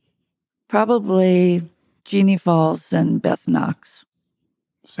 Probably Jeannie Falls and Beth Knox.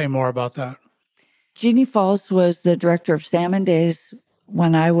 Say more about that. Jeannie Falls was the director of Salmon Days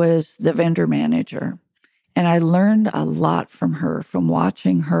when I was the vendor manager. And I learned a lot from her, from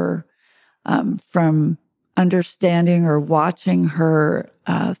watching her, from understanding or watching her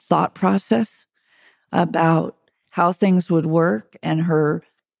thought process about how things would work and her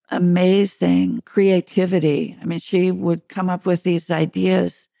amazing creativity. I mean, she would come up with these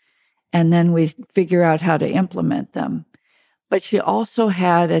ideas and then we'd figure out how to implement them. But she also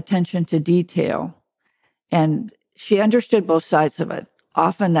had attention to detail and she understood both sides of it.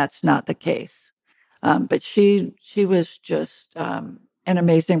 Often that's not the case. But she was just an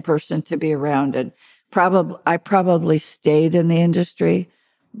amazing person to be around. And I probably stayed in the industry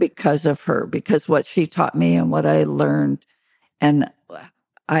because of her, because what she taught me and what I learned. And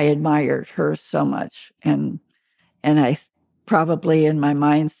I admired her so much. And I probably in my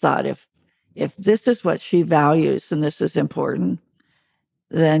mind thought, if this is what she values and this is important,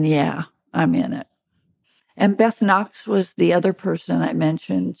 then yeah, I'm in it. And Beth Knox was the other person I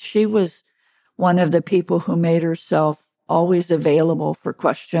mentioned. She was one of the people who made herself always available for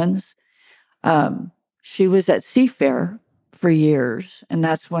questions. She was at Seafair for years, and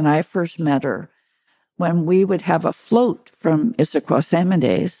that's when I first met her. When we would have a float from Issaquah Salmon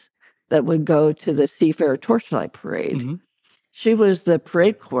Days that would go to the Seafair Torchlight Parade, Mm-hmm. She was the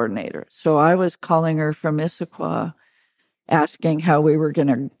parade coordinator. So I was calling her from Issaquah, asking how we were going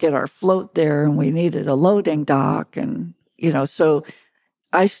to get our float there, and we needed a loading dock. And, so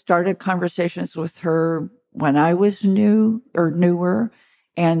I started conversations with her when I was new or newer,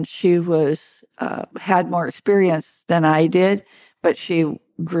 and she had more experience than I did, but she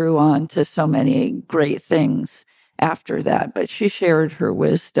grew on to so many great things after that. But she shared her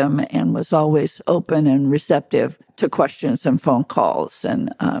wisdom and was always open and receptive to questions and phone calls,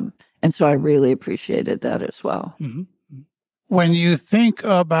 and so I really appreciated that as well. Mm-hmm. When you think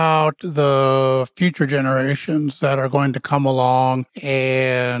about the future generations that are going to come along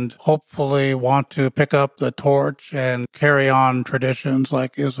and hopefully want to pick up the torch and carry on traditions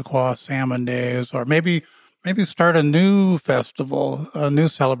like Issaquah Salmon Days, or maybe start a new festival, a new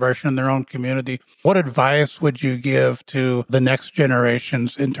celebration in their own community, what advice would you give to the next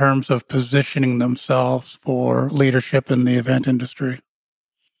generations in terms of positioning themselves for leadership in the event industry?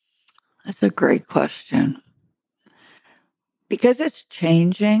 That's a great question. Because it's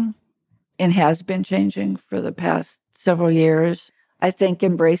changing and has been changing for the past several years, I think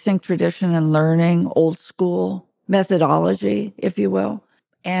embracing tradition and learning old school methodology, if you will,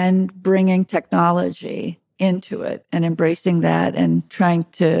 and bringing technology into it and embracing that and trying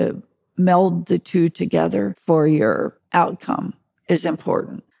to meld the two together for your outcome is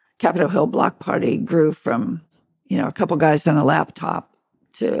important. Capitol Hill Block Party grew from, a couple guys on a laptop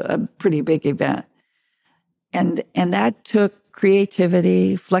to a pretty big event. And that took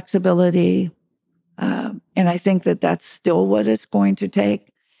creativity, flexibility, and I think that that's still what it's going to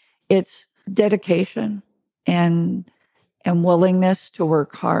take. It's dedication and willingness to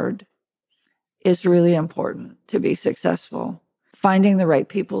work hard is really important to be successful. Finding the right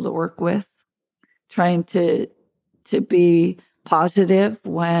people to work with, trying to be positive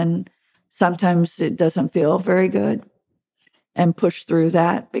when sometimes it doesn't feel very good, and push through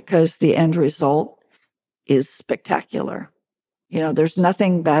that because the end result is spectacular. There's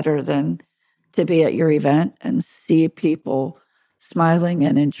nothing better than to be at your event and see people smiling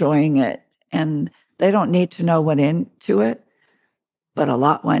and enjoying it. And they don't need to know what into it, but a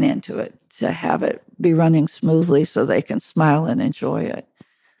lot went into it to have it be running smoothly so they can smile and enjoy it.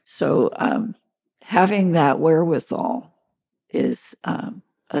 So having that wherewithal is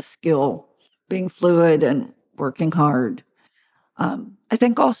a skill, being fluid and working hard. I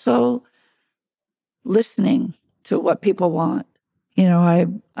think also listening to what people want.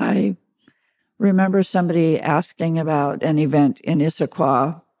 I remember somebody asking about an event in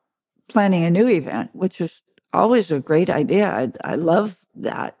Issaquah, planning a new event, which is always a great idea. I love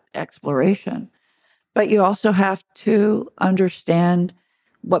that exploration. But you also have to understand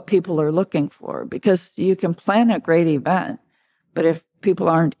what people are looking for, because you can plan a great event, but if people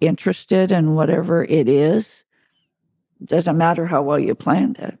aren't interested in whatever it is, it doesn't matter how well you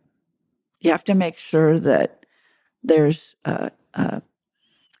planned it. You have to make sure that there's a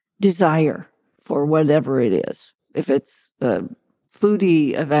desire for whatever it is. If it's a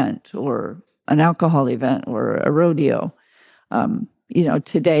foodie event or an alcohol event or a rodeo,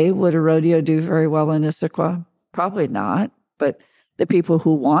 today, would a rodeo do very well in Issaquah? Probably not, but the people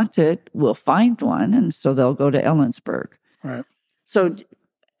who want it will find one, and so they'll go to Ellensburg. Right. So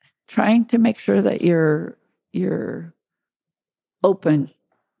trying to make sure that you're open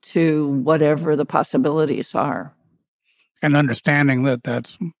to whatever the possibilities are. And understanding that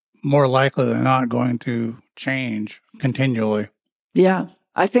that's more likely than not going to change continually. Yeah,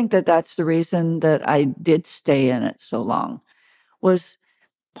 I think that that's the reason that I did stay in it so long, was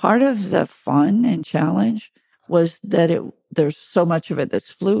part of the fun and challenge was that there's so much of it that's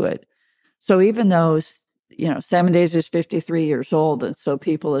fluid. So even though, Salmon Days is 53 years old, and so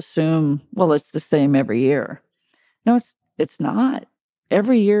people assume, well, it's the same every year. No, it's not.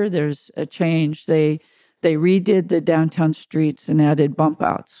 Every year there's a change. They redid the downtown streets and added bump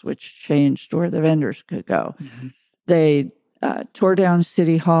outs, which changed where the vendors could go. Mm-hmm. They tore down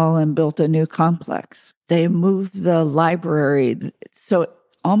City Hall and built a new complex. They moved the library. So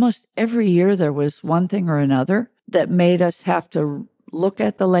almost every year there was one thing or another that made us have to look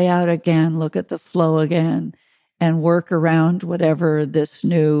at the layout again, look at the flow again, and work around whatever this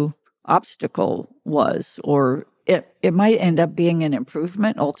new obstacle was. Or it might end up being an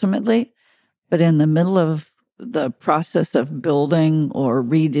improvement ultimately, but in the middle of the process of building or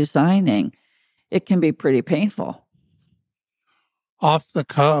redesigning, it can be pretty painful. Off the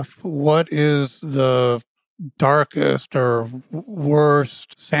cuff, what is the darkest or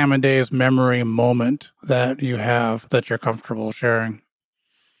worst Salmon Days memory moment that you have that you're comfortable sharing?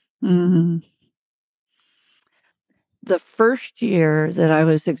 Mm-hmm. The first year that I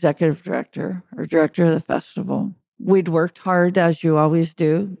was executive director or director of the festival, we'd worked hard, as you always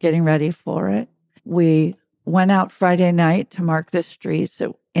do, getting ready for it. We went out Friday night to mark the streets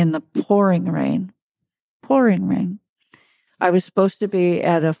in the pouring rain. Pouring rain. I was supposed to be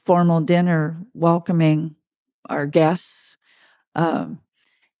at a formal dinner welcoming our guests, and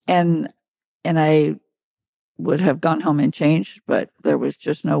I would have gone home and changed, but there was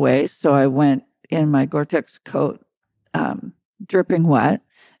just no way. So I went in my Gore-Tex coat, dripping wet,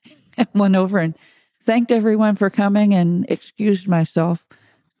 and went over and thanked everyone for coming and excused myself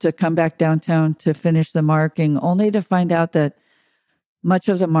to come back downtown to finish the marking, only to find out that much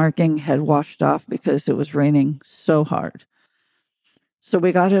of the marking had washed off because it was raining so hard. So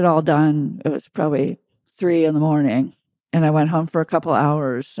we got it all done. It was probably 3 a.m, and I went home for a couple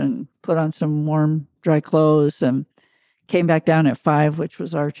hours and put on some warm, dry clothes and came back down at 5, which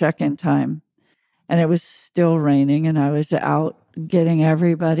was our check-in time. And it was still raining, and I was out getting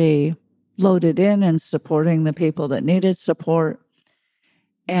everybody loaded in and supporting the people that needed support.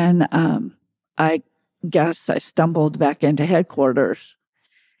 And I guess I stumbled back into headquarters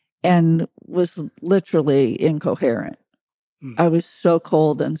and was literally incoherent. I was so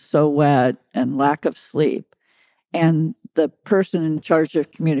cold and so wet and lack of sleep. And the person in charge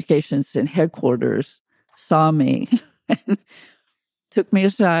of communications in headquarters saw me and took me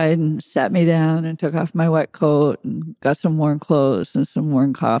aside and sat me down and took off my wet coat and got some warm clothes and some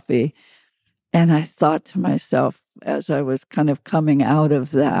warm coffee. And I thought to myself, as I was kind of coming out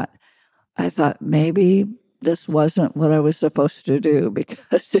of that, I thought maybe this wasn't what I was supposed to do,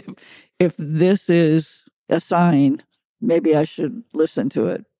 because if this is a sign, maybe I should listen to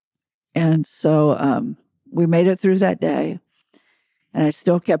it. And so we made it through that day. And I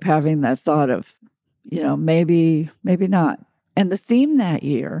still kept having that thought of, maybe not. And the theme that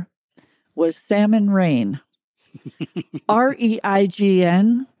year was Salmon Rain,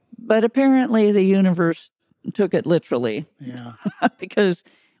 REIGN, but apparently the universe took it literally. Yeah. Because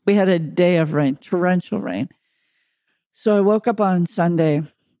we had a day of rain, torrential rain. So I woke up on Sunday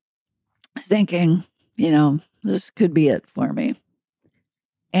thinking, this could be it for me.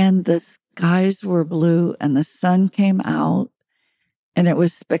 And the skies were blue and the sun came out and it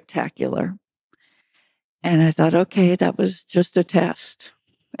was spectacular. And I thought, okay, that was just a test.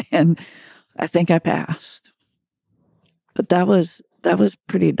 And I think I passed. But that was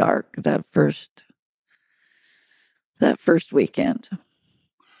pretty dark, that first weekend.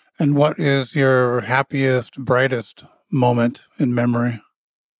 And what is your happiest, brightest moment in memory?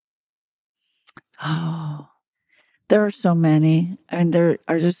 Oh, there are so many, and there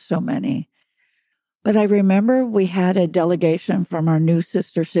are just so many. But I remember we had a delegation from our new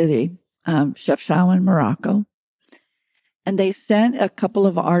sister city, Chef Salmon, Morocco, and they sent a couple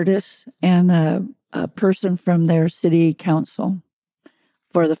of artists and a person from their city council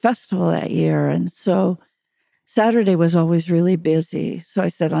for the festival that year. And so Saturday was always really busy. So I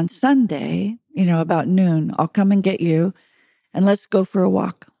said, on Sunday, about noon, I'll come and get you and let's go for a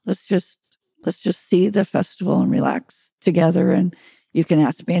walk. Let's just see the festival and relax together. And you can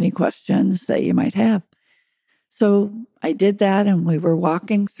ask me any questions that you might have. So I did that, and we were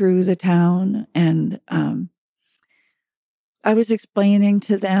walking through the town, and I was explaining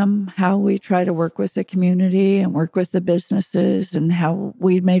to them how we try to work with the community and work with the businesses and how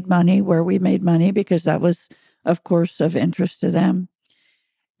we made money, where we made money, because that was, of course, of interest to them.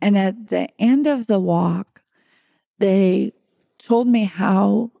 And at the end of the walk, they told me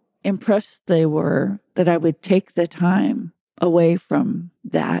how impressed they were that I would take the time away from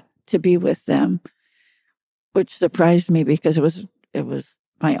that to be with them, which surprised me because it was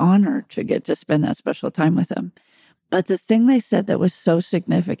my honor to get to spend that special time with them. But the thing they said that was so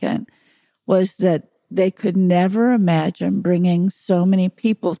significant was that they could never imagine bringing so many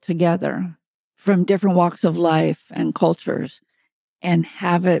people together from different walks of life and cultures and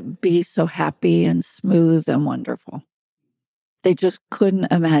have it be so happy and smooth and wonderful. They just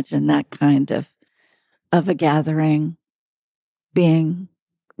couldn't imagine that kind of a gathering being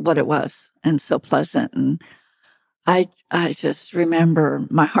what it was and so pleasant. And I just remember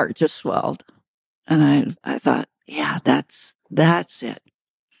my heart just swelled. And I thought, yeah, that's it.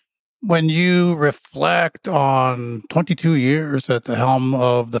 When you reflect on 22 years at the helm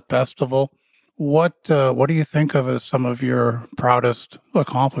of the festival, what do you think of as some of your proudest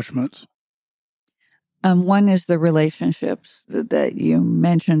accomplishments? One is the relationships that you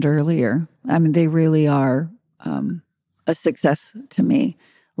mentioned earlier. I mean, they really are a success to me.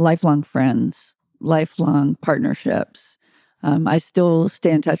 Lifelong friends, lifelong partnerships. I still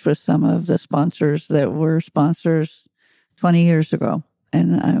stay in touch with some of the sponsors that were sponsors 20 years ago.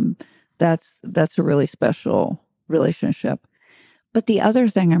 And that's a really special relationship. But the other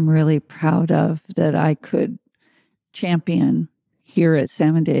thing I'm really proud of that I could champion here at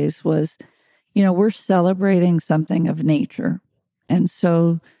Salmon Days was, we're celebrating something of nature. And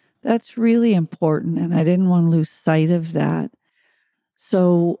so that's really important. And I didn't want to lose sight of that.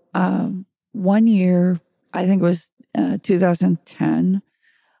 So one year, I think it was 2010,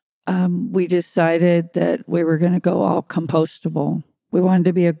 we decided that we were going to go all compostable. We wanted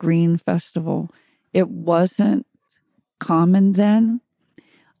to be a green festival. It wasn't common then.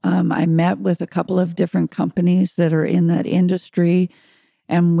 I met with a couple of different companies that are in that industry,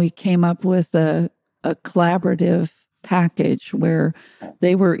 and we came up with a collaborative package where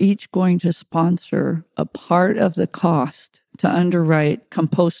they were each going to sponsor a part of the cost to underwrite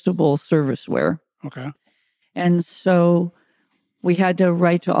compostable serviceware. Okay. And so we had to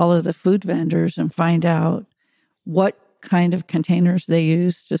write to all of the food vendors and find out what kind of containers they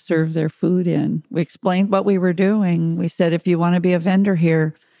use to serve their food in. We explained what we were doing. We said, if you want to be a vendor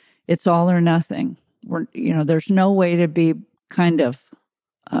here, it's all or nothing. There's no way to be kind of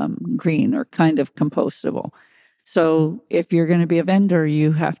green or kind of compostable. So if you're going to be a vendor,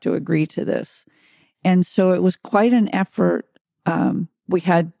 you have to agree to this. And so it was quite an effort. We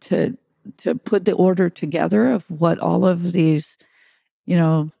had to put the order together of what all of these,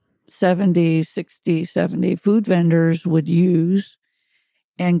 70 food vendors would use,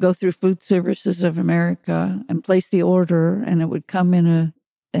 and go through Food Services of America and place the order, and it would come in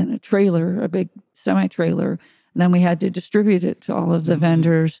a trailer, a big semi-trailer. And then we had to distribute it to all of the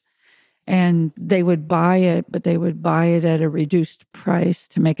vendors, and they would buy it, but they would buy it at a reduced price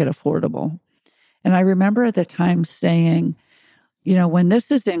to make it affordable. And I remember at the time saying, when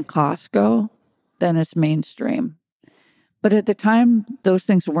this is in Costco, then it's mainstream. But at the time, those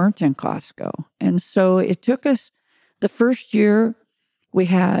things weren't in Costco. And so it took us, the first year, we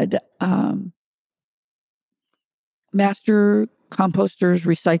had master composters,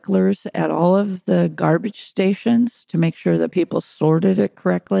 recyclers at all of the garbage stations to make sure that people sorted it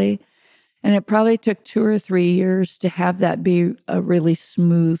correctly. And it probably took 2 or 3 years to have that be a really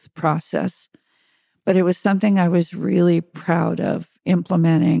smooth process. But it was something I was really proud of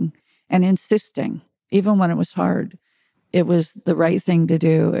implementing and insisting, even when it was hard. It was the right thing to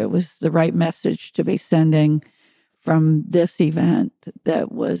do. It was the right message to be sending from this event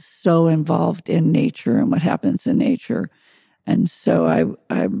that was so involved in nature and what happens in nature. And so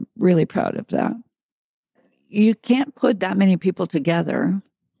I'm really proud of that. You can't put that many people together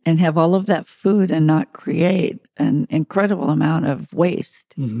and have all of that food and not create an incredible amount of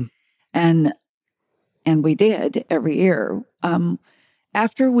waste. Mm-hmm. And we did every year.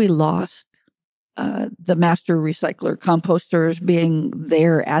 After we lost the master recycler composters being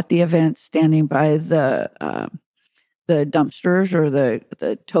there at the event, standing by the dumpsters or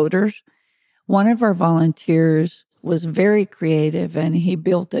the toters, one of our volunteers was very creative, and he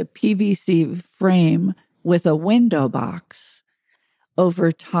built a PVC frame with a window box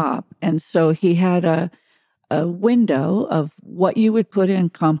over top. And so he had a window of what you would put in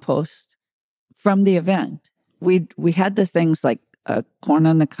compost from the event. We had the things like corn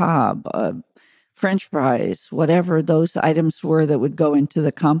on the cob, French fries, whatever those items were that would go into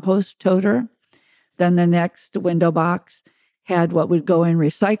the compost toter. Then the next window box had what would go in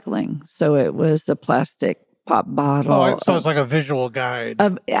recycling. So it was a plastic pop bottle. Oh, so it's like a visual guide.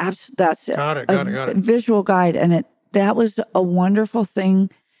 That's it. Got it. Visual guide. And that was a wonderful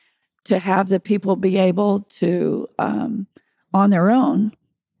thing to have the people be able to, on their own,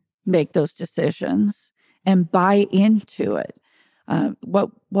 make those decisions and buy into it.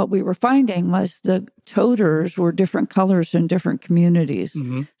 What we were finding was the toters were different colors in different communities.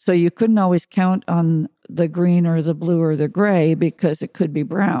 Mm-hmm. So you couldn't always count on the green or the blue or the gray because it could be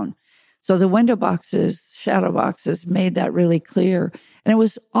brown. So the window boxes, shadow boxes made that really clear. And it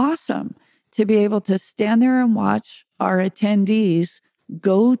was awesome to be able to stand there and watch our attendees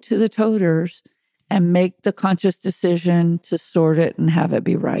go to the toters and make the conscious decision to sort it and have it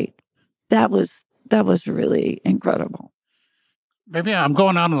be right. That was really incredible. Maybe I'm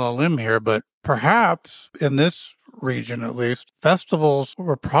going out on a limb here, but perhaps in this region, at least, festivals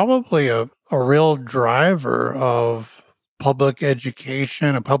were probably a real driver of public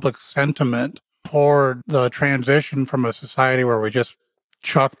education and public sentiment toward the transition from a society where we just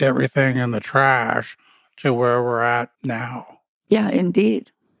chucked everything in the trash to where we're at now. Yeah,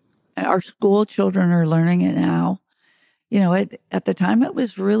 indeed. Our school children are learning it now. At the time it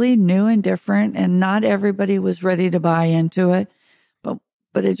was really new and different, and not everybody was ready to buy into it.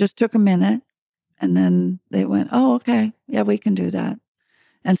 But it just took a minute, and then they went, oh, okay, yeah, we can do that.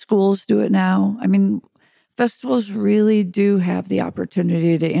 And schools do it now. I mean, festivals really do have the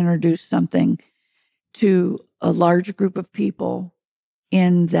opportunity to introduce something to a large group of people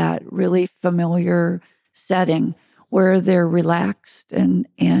in that really familiar setting where they're relaxed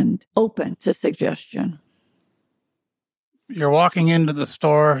and open to suggestion. You're walking into the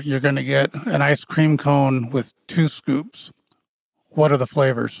store, you're going to get an ice cream cone with 2 scoops. What are the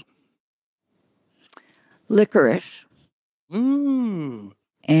flavors? Licorice. Ooh.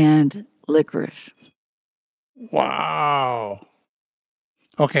 And licorice. Wow.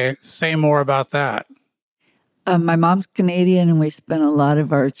 Okay, say more about that. My mom's Canadian, and we spent a lot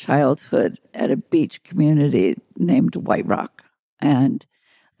of our childhood at a beach community named White Rock. And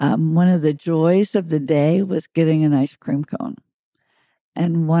one of the joys of the day was getting an ice cream cone.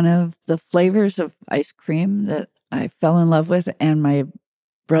 And one of the flavors of ice cream that I fell in love with, and my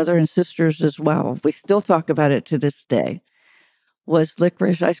brother and sisters as well, we still talk about it to this day, was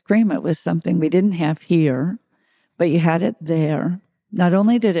licorice ice cream. It was something we didn't have here, but you had it there. Not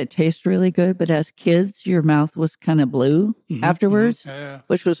only did it taste really good, but as kids, your mouth was kind of blue afterwards,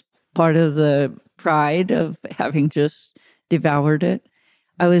 which was part of the pride of having just devoured it.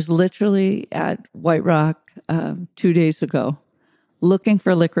 I was literally at White Rock 2 days ago looking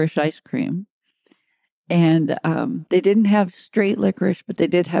for licorice ice cream. And they didn't have straight licorice, but they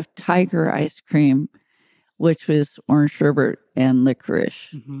did have tiger ice cream, which was orange sherbet and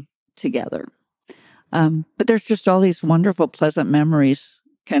licorice together. But there's just all these wonderful, pleasant memories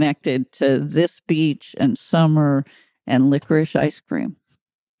connected to this beach and summer and licorice ice cream.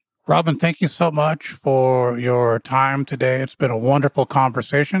 Robin, thank you so much for your time today. It's been a wonderful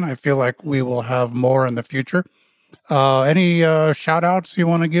conversation. I feel like we will have more in the future. Any shout outs you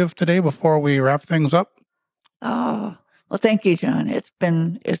want to give today before we wrap things up? Oh, well, thank you, John. It's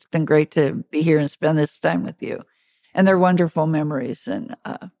been great to be here and spend this time with you. And they're wonderful memories. And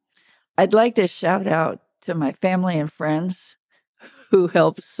I'd like to shout out to my family and friends who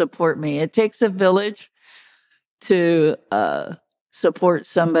help support me. It takes a village to support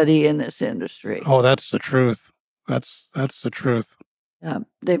somebody in this industry. Oh, that's the truth. That's the truth.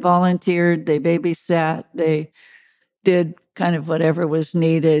 They volunteered, they babysat, they did kind of whatever was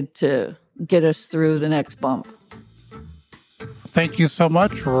needed to get us through the next bump. Thank you so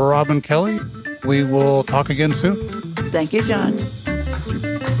much, Robin Kelley. We will talk again soon. Thank you, John.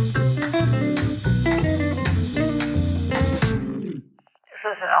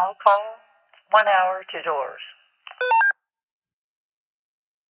 to Doors.